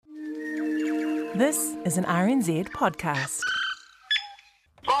This is an RNZ podcast.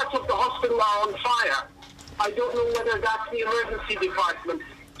 Parts of the hospital are on fire. I don't know whether that's the emergency department.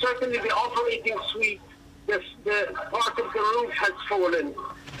 Certainly the operating suite, the part of the roof has fallen.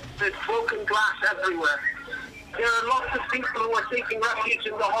 There's broken glass everywhere. There are lots of people who are taking refuge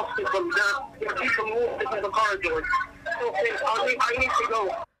in the hospital. There are people moving in the corridors. Okay, I need to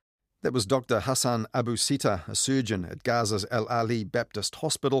go. That was Dr. Hassan Abu Sita, a surgeon at Gaza's Al Ali Baptist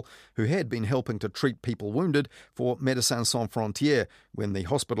Hospital, who had been helping to treat people wounded for Médecins Sans Frontières when the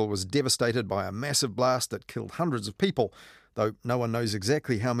hospital was devastated by a massive blast that killed hundreds of people, though no one knows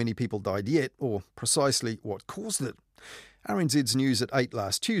exactly how many people died yet or precisely what caused it. RNZ's News at 8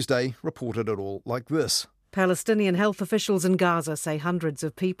 last Tuesday reported it all like this. Palestinian health officials in Gaza say hundreds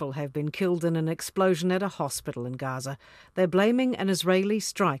of people have been killed in an explosion at a hospital in Gaza. They're blaming an Israeli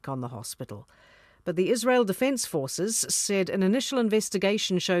strike on the hospital. But the Israel Defense Forces said an initial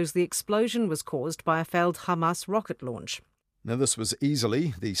investigation shows the explosion was caused by a failed Hamas rocket launch. Now, this was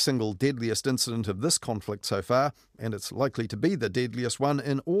easily the single deadliest incident of this conflict so far, and it's likely to be the deadliest one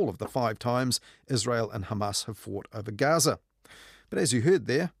in all of the 5 times Israel and Hamas have fought over Gaza. But as you heard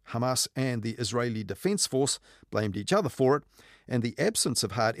there, Hamas and the Israeli Defense Force blamed each other for it, and the absence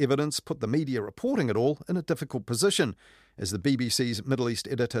of hard evidence put the media reporting it all in a difficult position, as the BBC's Middle East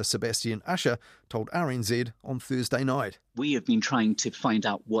editor Sebastian Usher told RNZ on Thursday night. We have been trying to find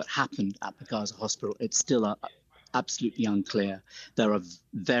out what happened at the Gaza hospital. It's still absolutely unclear. There are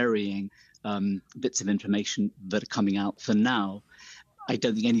varying bits of information that are coming out. For now, I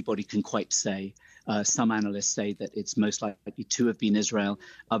don't think anybody can quite say. Some analysts say that it's most likely to have been Israel.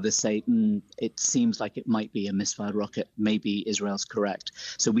 Others say it seems like it might be a misfired rocket. Maybe Israel's correct.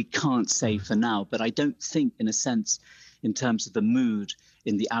 So we can't say for now. But I don't think, in a sense, in terms of the mood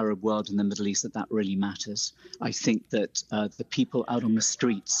in the Arab world and the Middle East, that really matters. I think that the people out on the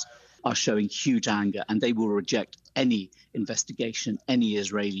streets are showing huge anger, and they will reject any investigation, any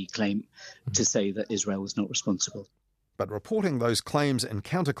Israeli claim to say that Israel was not responsible. But reporting those claims and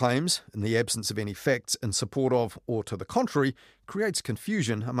counterclaims, in the absence of any facts in support of or to the contrary, creates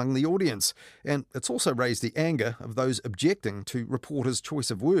confusion among the audience. And it's also raised the anger of those objecting to reporters'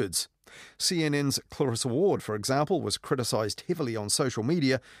 choice of words. CNN's Clarissa Ward, for example, was criticised heavily on social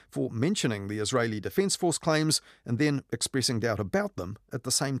media for mentioning the Israeli Defence Force claims and then expressing doubt about them at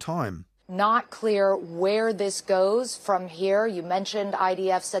the same time. Not clear where this goes from here. You mentioned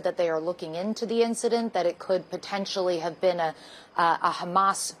IDF said that they are looking into the incident, that it could potentially have been a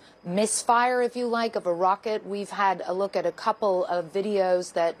Hamas misfire, if you like, of a rocket. We've had a look at a couple of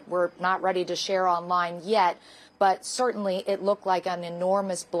videos that we're not ready to share online yet, but certainly it looked like an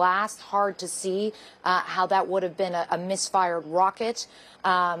enormous blast. Hard to see how that would have been a misfired rocket,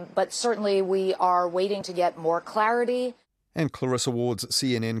 but certainly we are waiting to get more clarity. And Clarissa Ward's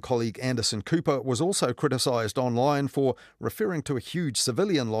CNN colleague Anderson Cooper was also criticised online for referring to a huge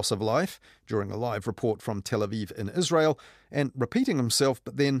civilian loss of life during a live report from Tel Aviv in Israel and repeating himself,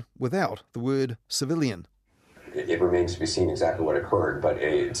 but then without the word civilian. It remains to be seen exactly what occurred, but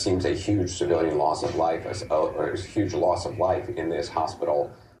it seems a huge civilian loss of life, or a huge loss of life in this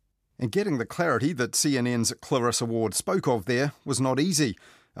hospital. And getting the clarity that CNN's Clarissa Ward spoke of there was not easy.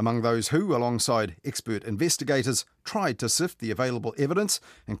 Among those who, alongside expert investigators, tried to sift the available evidence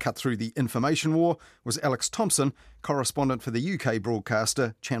and cut through the information war was Alex Thompson, correspondent for the UK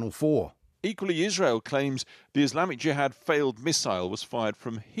broadcaster Channel 4. Equally, Israel claims the Islamic Jihad failed missile was fired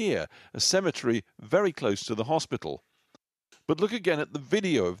from here, a cemetery very close to the hospital. But look again at the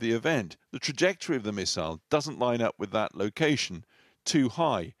video of the event. The trajectory of the missile doesn't line up with that location. Too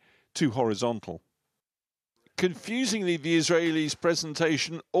high, too horizontal. Confusingly, the Israelis'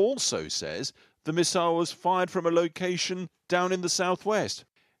 presentation also says the missile was fired from a location down in the southwest.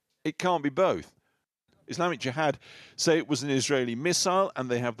 It can't be both. Islamic Jihad say it was an Israeli missile and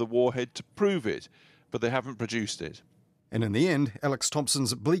they have the warhead to prove it, but they haven't produced it. And in the end, Alex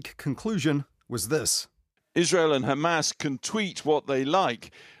Thompson's bleak conclusion was this. Israel and Hamas can tweet what they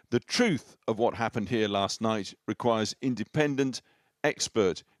like. The truth of what happened here last night requires independent,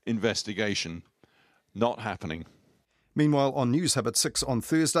 expert investigation. Not happening. Meanwhile, on News Hub at 6 on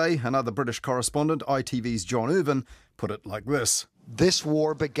Thursday, another British correspondent, ITV's John Irvin, put it like this. This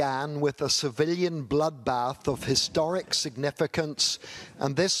war began with a civilian bloodbath of historic significance,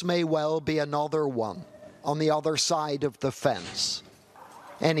 and this may well be another one on the other side of the fence.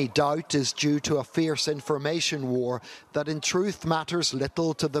 Any doubt is due to a fierce information war that in truth matters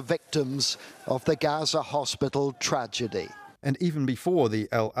little to the victims of the Gaza hospital tragedy. And even before the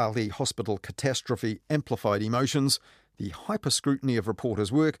Al Ali hospital catastrophe amplified emotions, the hyper-scrutiny of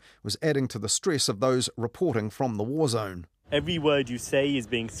reporters' work was adding to the stress of those reporting from the war zone. Every word you say is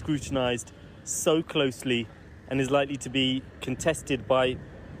being scrutinised so closely and is likely to be contested by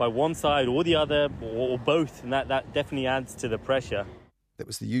one side or the other or both, and that definitely adds to the pressure. That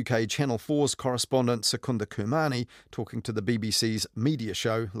was the UK Channel 4's correspondent Secunda Kumani talking to the BBC's media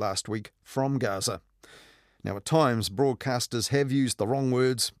show last week from Gaza. Now, at times, broadcasters have used the wrong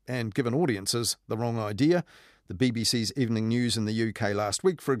words and given audiences the wrong idea. The BBC's Evening News in the UK last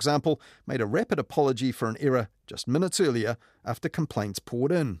week, for example, made a rapid apology for an error just minutes earlier after complaints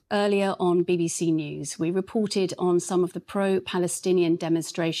poured in. Earlier on BBC News, we reported on some of the pro-Palestinian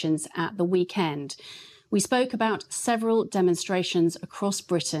demonstrations at the weekend. We spoke about several demonstrations across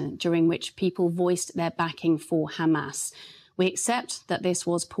Britain during which people voiced their backing for Hamas. We accept that this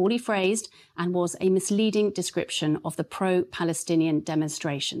was poorly phrased and was a misleading description of the pro-Palestinian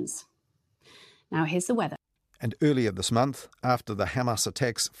demonstrations. Now here's the weather. And earlier this month, after the Hamas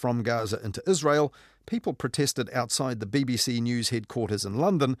attacks from Gaza into Israel, people protested outside the BBC News headquarters in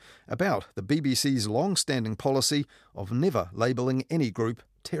London about the BBC's long-standing policy of never labelling any group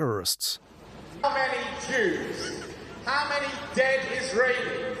terrorists. How many Jews, how many dead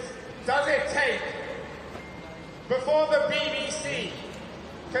Israelis does it take before the BBC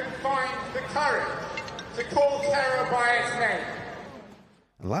can find the courage to call terror by its name?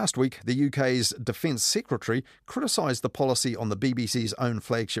 Last week, the UK's Defence Secretary criticised the policy on the BBC's own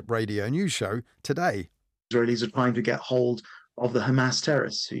flagship radio news show, Today. Israelis are trying to get hold of the Hamas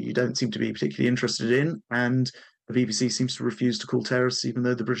terrorists, who you don't seem to be particularly interested in, and the BBC seems to refuse to call terrorists, even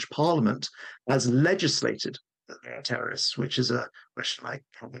though the British Parliament has legislated that they are terrorists, which is a question I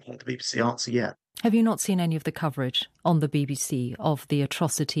haven't had the BBC answer yet. Have you not seen any of the coverage on the BBC of the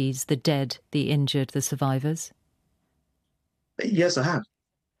atrocities, the dead, the injured, the survivors? Yes, I have.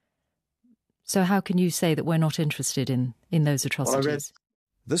 So how can you say that we're not interested in those atrocities?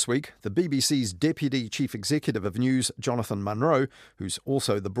 This week, the BBC's Deputy Chief Executive of News, Jonathan Munro, who's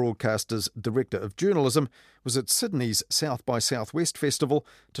also the broadcaster's Director of Journalism, was at Sydney's South by Southwest Festival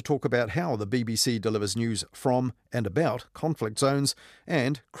to talk about how the BBC delivers news from and about conflict zones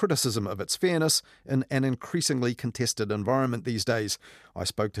and criticism of its fairness in an increasingly contested environment these days. I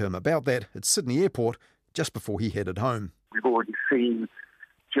spoke to him about that at Sydney Airport just before he headed home. We've already seen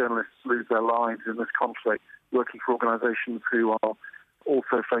journalists lose their lives in this conflict, working for organisations who are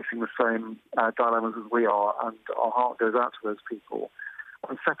also facing the same dilemmas as we are, and our heart goes out to those people.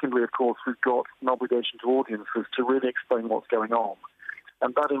 And secondly, of course, we've got an obligation to audiences to really explain what's going on.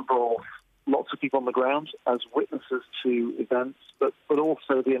 And that involves lots of people on the ground as witnesses to events, but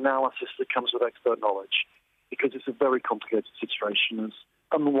also the analysis that comes with expert knowledge, because it's a very complicated situation. As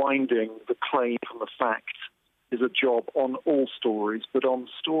unwinding the claim from the fact is a job on all stories, but on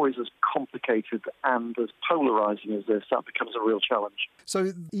stories as complicated and as polarising as this, that becomes a real challenge.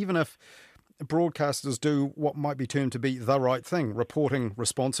 So even if broadcasters do what might be termed to be the right thing, reporting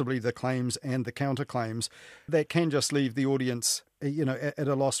responsibly the claims and the counterclaims, that can just leave the audience, at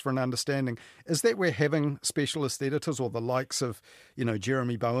a loss for an understanding. Is that where having specialist editors or the likes of,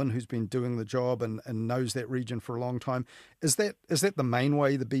 Jeremy Bowen, who's been doing the job and knows that region for a long time, is that the main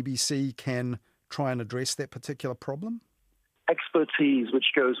way the BBC can try and address that particular problem? Expertise, which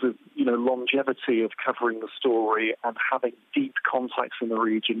goes with longevity of covering the story and having deep contacts in the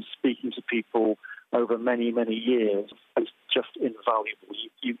region, speaking to people over many, many years, is just invaluable.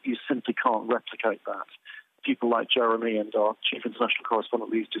 You simply can't replicate that. People like Jeremy and our Chief International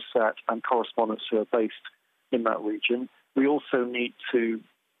Correspondent, Lise Doucette, and correspondents who are based in that region. We also need to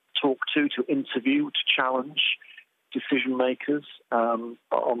talk to interview, to challenge decision makers on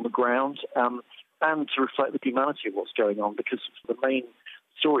the ground, and to reflect the humanity of what's going on, because the main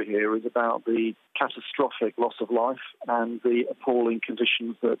story here is about the catastrophic loss of life and the appalling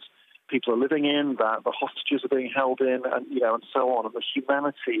conditions that people are living in, that the hostages are being held in, and so on, and the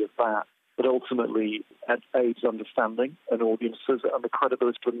humanity of that ultimately aids understanding and audiences, and the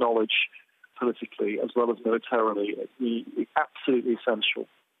credibility of knowledge politically as well as militarily is absolutely essential.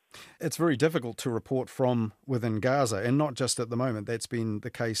 It's very difficult to report from within Gaza, and not just at the moment. That's been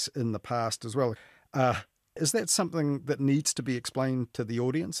the case in the past as well. Is that something that needs to be explained to the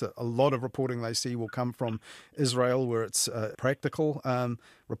audience? A lot of reporting they see will come from Israel, where it's practical.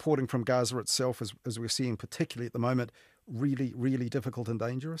 Reporting from Gaza itself, as we're seeing particularly at the moment, really, really difficult and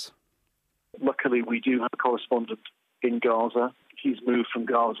dangerous. Luckily, we do have a correspondent in Gaza. He's moved from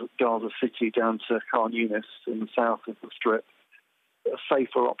Gaza City down to Khan Yunis in the south of the Strip. A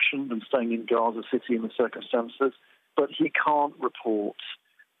safer option than staying in Gaza City in the circumstances, but he can't report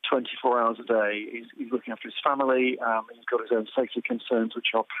 24 hours a day. He's looking after his family. He's got his own safety concerns, which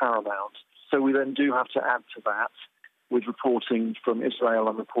are paramount. So we then do have to add to that with reporting from Israel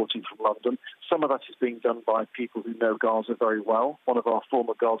and reporting from London. Some of that is being done by people who know Gaza very well. One of our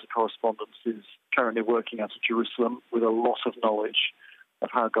former Gaza correspondents is currently working out of Jerusalem with a lot of knowledge of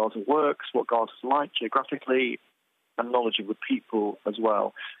how Gaza works, what Gaza's like geographically, and knowledge of the people as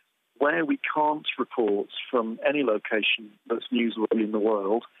well. Where we can't report from any location that's newsworthy in the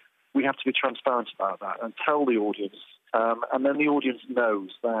world, we have to be transparent about that and tell the audience. And then the audience knows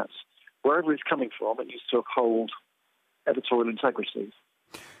that wherever it's coming from, it needs to uphold editorial integrity.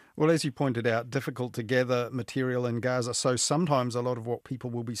 Well, as you pointed out, difficult to gather material in Gaza. So sometimes a lot of what people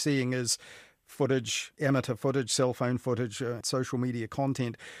will be seeing is footage, amateur footage, cell phone footage, social media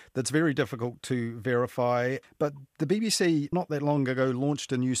content that's very difficult to verify. But the BBC, not that long ago,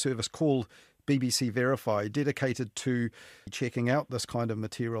 launched a new service called BBC Verify, dedicated to checking out this kind of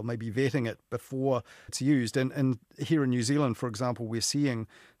material, maybe vetting it before it's used. And here in New Zealand, for example, we're seeing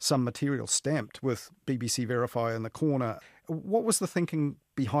some material stamped with BBC Verify in the corner. What was the thinking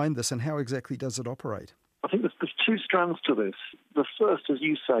behind this, and how exactly does it operate? I think there's two strands to this. The first, as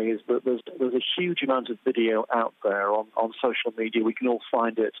you say, is that there's a huge amount of video out there on social media. We can all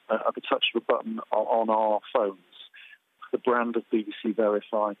find it at the touch of a button on our phones. The brand of BBC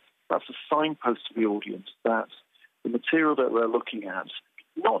Verify. That's a signpost to the audience that the material that we're looking at,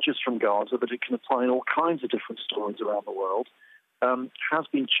 not just from Gaza, but it can apply in all kinds of different stories around the world, has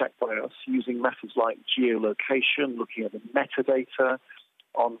been checked by us using methods like geolocation, looking at the metadata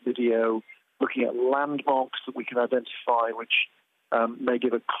on video, looking at landmarks that we can identify, which may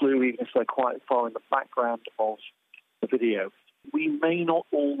give a clue even if they're quite far in the background of the video. We may not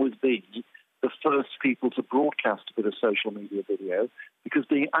always be the first people to broadcast a bit of social media video because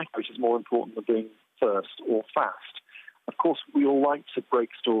being accurate is more important than being first or fast. Of course, we all like to break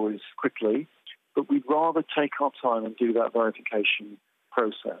stories quickly, but we'd rather take our time and do that verification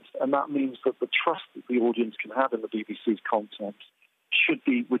process. And that means that the trust that the audience can have in the BBC's content should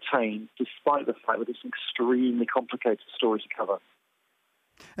be retained, despite the fact that it's an extremely complicated story to cover.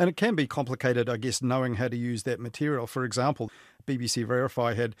 And it can be complicated, I guess, knowing how to use that material. For example, BBC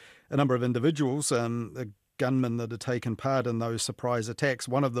Verify had a number of individuals, the gunmen that had taken part in those surprise attacks.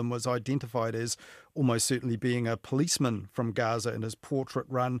 One of them was identified as almost certainly being a policeman from Gaza in his portrait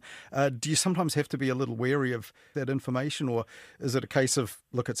run. Do you sometimes have to be a little wary of that information, or is it a case of,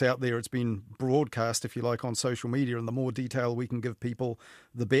 look, it's out there, it's been broadcast, if you like, on social media, and the more detail we can give people,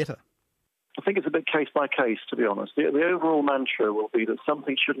 the better? I think it's a bit case by case, to be honest. The overall mantra will be that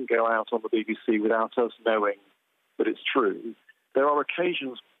something shouldn't go out on the BBC without us knowing that it's true. There are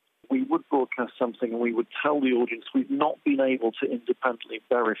occasions we would broadcast something and we would tell the audience we've not been able to independently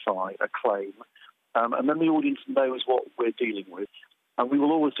verify a claim, and then the audience knows what we're dealing with. And we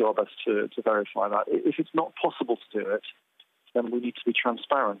will always do our best to verify that. If it's not possible to do it, then we need to be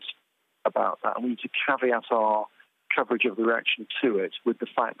transparent about that, and we need to caveat our coverage of the reaction to it with the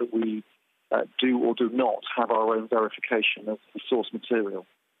fact that we do or do not have our own verification of the source material.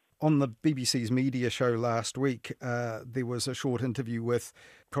 On the BBC's media show last week, there was a short interview with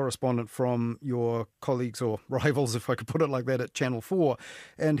a correspondent from your colleagues or rivals, if I could put it like that, at Channel 4.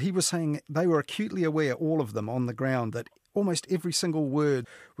 And he was saying they were acutely aware, all of them on the ground, that almost every single word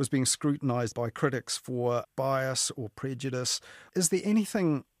was being scrutinised by critics for bias or prejudice. Is there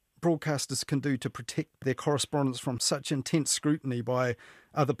anything broadcasters can do to protect their correspondents from such intense scrutiny by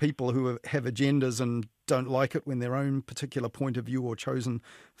other people who have agendas and don't like it when their own particular point of view or chosen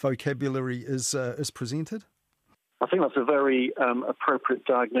vocabulary is presented? I think that's a very appropriate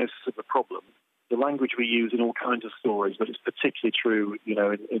diagnosis of the problem. The language we use in all kinds of stories, but it's particularly true,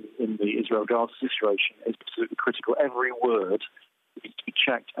 in the Israel-Gaza situation, is absolutely critical. Every word needs to be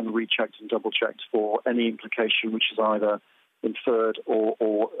checked and rechecked and double-checked for any implication which is either inferred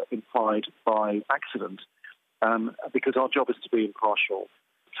or implied by accident, because our job is to be impartial,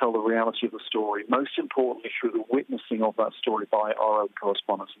 tell the reality of the story, most importantly through the witnessing of that story by our own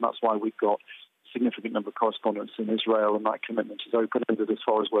correspondents. And that's why we've got a significant number of correspondents in Israel, and that commitment is open-ended as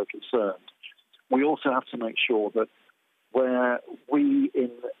far as we're concerned. We also have to make sure that where we,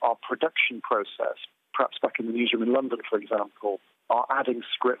 in our production process, perhaps back in the newsroom in London, for example, are adding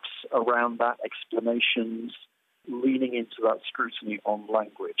scripts around that, explanations, leaning into that scrutiny on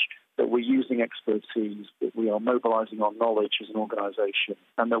language, that we're using expertise, that we are mobilising our knowledge as an organisation,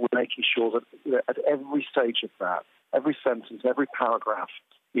 and that we're making sure that at every stage of that, every sentence, every paragraph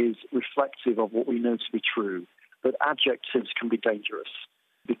is reflective of what we know to be true, that adjectives can be dangerous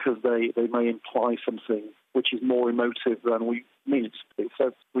because they may imply something which is more emotive than we mean it to be.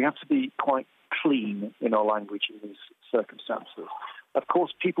 So we have to be quite clean in our language in these circumstances. Of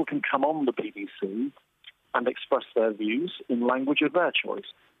course, people can come on the BBC and express their views in language of their choice.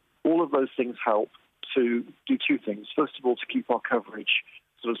 All of those things help, to do two things. First of all, to keep our coverage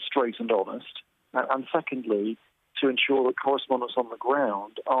sort of straight and honest, and secondly, to ensure that correspondents on the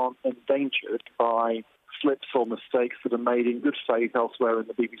ground aren't endangered by slips or mistakes that are made in good faith elsewhere in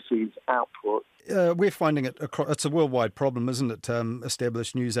the BBC's output. We're finding it's a worldwide problem, isn't it?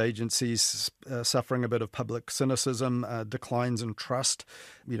 Established news agencies suffering a bit of public cynicism, declines in trust.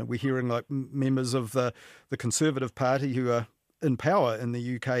 We're hearing like members of the Conservative Party who are in power in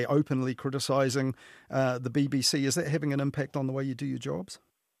the UK openly criticising the BBC. Is that having an impact on the way you do your jobs?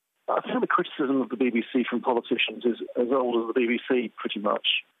 I think the criticism of the BBC from politicians is as old as the BBC, pretty much.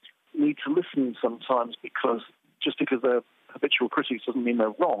 We need to listen sometimes because they're habitual critics doesn't mean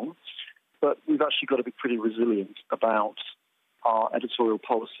they're wrong, but we've actually got to be pretty resilient about our editorial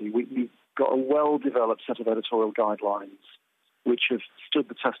policy. We've got a well-developed set of editorial guidelines which have stood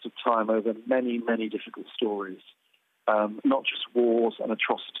the test of time over many, many difficult stories, not just wars and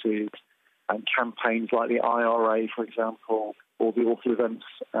atrocities and campaigns like the IRA, for example, or the awful events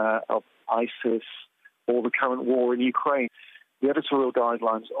of ISIS, or the current war in Ukraine. The editorial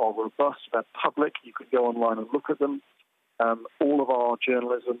guidelines are robust, they're public, you can go online and look at them. All of our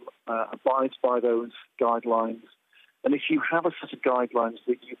journalism abides by those guidelines. And if you have a set of guidelines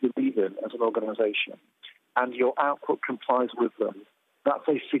that you believe in as an organisation and your output complies with them, that's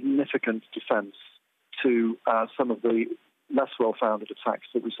a significant defence to some of the less well-founded attacks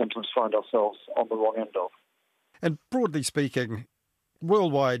that we sometimes find ourselves on the wrong end of. And broadly speaking,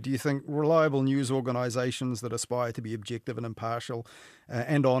 worldwide, do you think reliable news organisations that aspire to be objective and impartial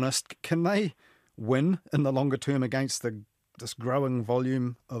and honest, can they win in the longer term against this growing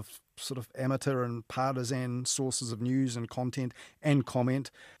volume of sort of amateur and partisan sources of news and content and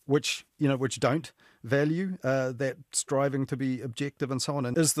comment, which don't value that striving to be objective and so on?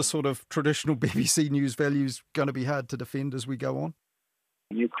 And is the sort of traditional BBC news values going to be hard to defend as we go on?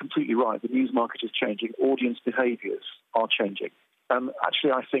 You're completely right. The news market is changing. Audience behaviours are changing.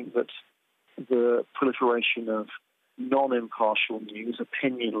 Actually, I think that the proliferation of non-impartial news,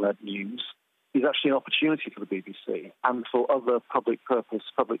 opinion-led news, is actually an opportunity for the BBC and for other public purpose,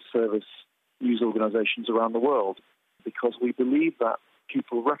 public service news organisations around the world, because we believe that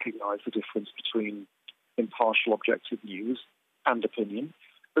people recognise the difference between impartial, objective news and opinion.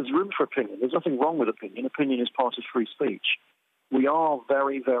 There's room for opinion. There's nothing wrong with opinion. Opinion is part of free speech. We are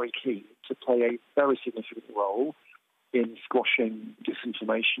very, very keen to play a very significant role in squashing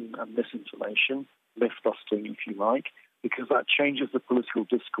disinformation and misinformation, myth-busting, if you like, because that changes the political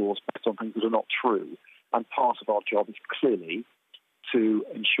discourse based on things that are not true. And part of our job is clearly to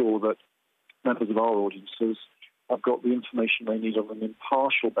ensure that members of our audiences have got the information they need on an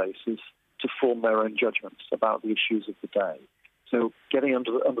impartial basis to form their own judgments about the issues of the day. So getting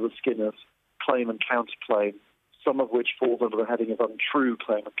under the skin of claim and counterclaim, some of which falls under the heading of untrue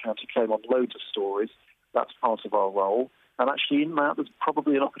claim and counterclaim on loads of stories, that's part of our role. And actually in that, there's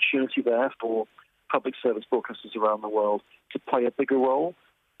probably an opportunity there for public service broadcasters around the world to play a bigger role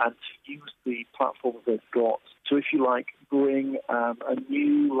and to use the platforms they've got to, if you like, bring a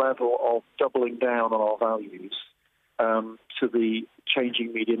new level of doubling down on our values to the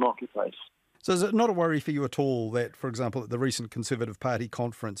changing media marketplace. So is it not a worry for you at all that, for example, at the recent Conservative Party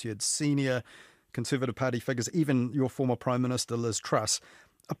conference, you had senior Conservative Party figures, even your former Prime Minister Liz Truss,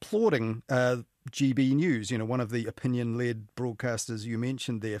 applauding GB News, one of the opinion-led broadcasters you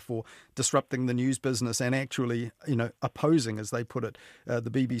mentioned there, for disrupting the news business and actually, opposing, as they put it,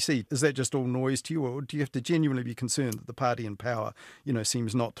 the BBC. Is that just all noise to you, or do you have to genuinely be concerned that the party in power,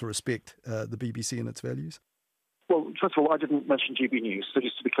 seems not to respect the BBC and its values? Well, first of all, I didn't mention GB News, so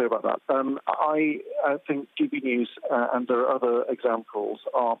just to be clear about that. I think GB News, and there are other examples,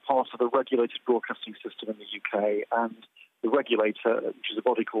 are part of the regulated broadcasting system in the UK, and the regulator, which is a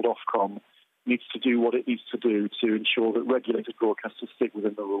body called Ofcom, needs to do what it needs to do to ensure that regulated broadcasters stick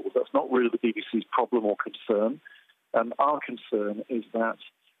within the rules. That's not really the BBC's problem or concern. Our concern is that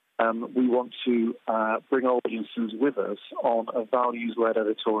we want to bring audiences with us on a values-led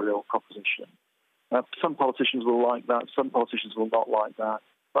editorial proposition. Some politicians will like that, some politicians will not like that.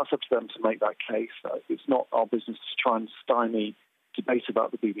 That's up to them to make that case. It's not our business to try and stymie debate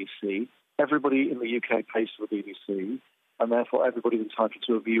about the BBC. Everybody in the UK pays for the BBC, and therefore everybody's entitled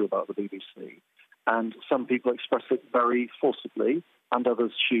to a view about the BBC. And some people express it very forcibly, and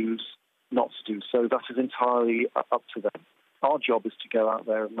others choose not to do so. That is entirely up to them. Our job is to go out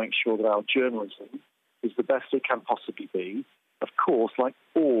there and make sure that our journalism is the best it can possibly be. Of course, like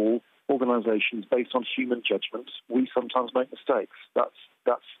all organisations based on human judgment, we sometimes make mistakes. That's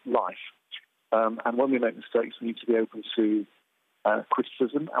life. And when we make mistakes, we need to be open to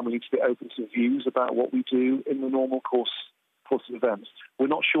criticism, and we need to be open to views about what we do in the normal course reporting events. We're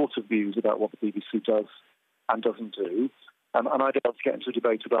not short of views about what the BBC does and doesn't do. And I don't want to get into a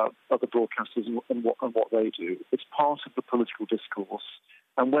debate about other broadcasters and what they do. It's part of the political discourse.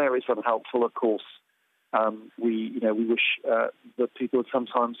 And where it's unhelpful, of course, we wish that people had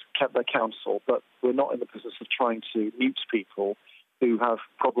sometimes kept their counsel, but we're not in the business of trying to mute people who have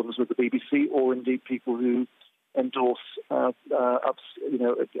problems with the BBC, or indeed people who endorse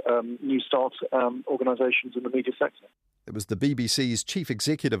new start organisations in the media sector. It was the BBC's Chief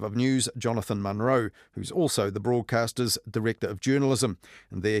Executive of News, Jonathan Munro, who's also the broadcaster's Director of Journalism.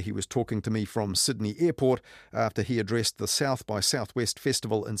 And there he was talking to me from Sydney Airport after he addressed the South by Southwest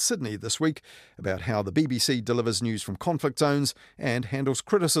Festival in Sydney this week about how the BBC delivers news from conflict zones and handles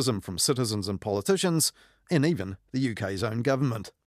criticism from citizens and politicians, and even the UK's own government.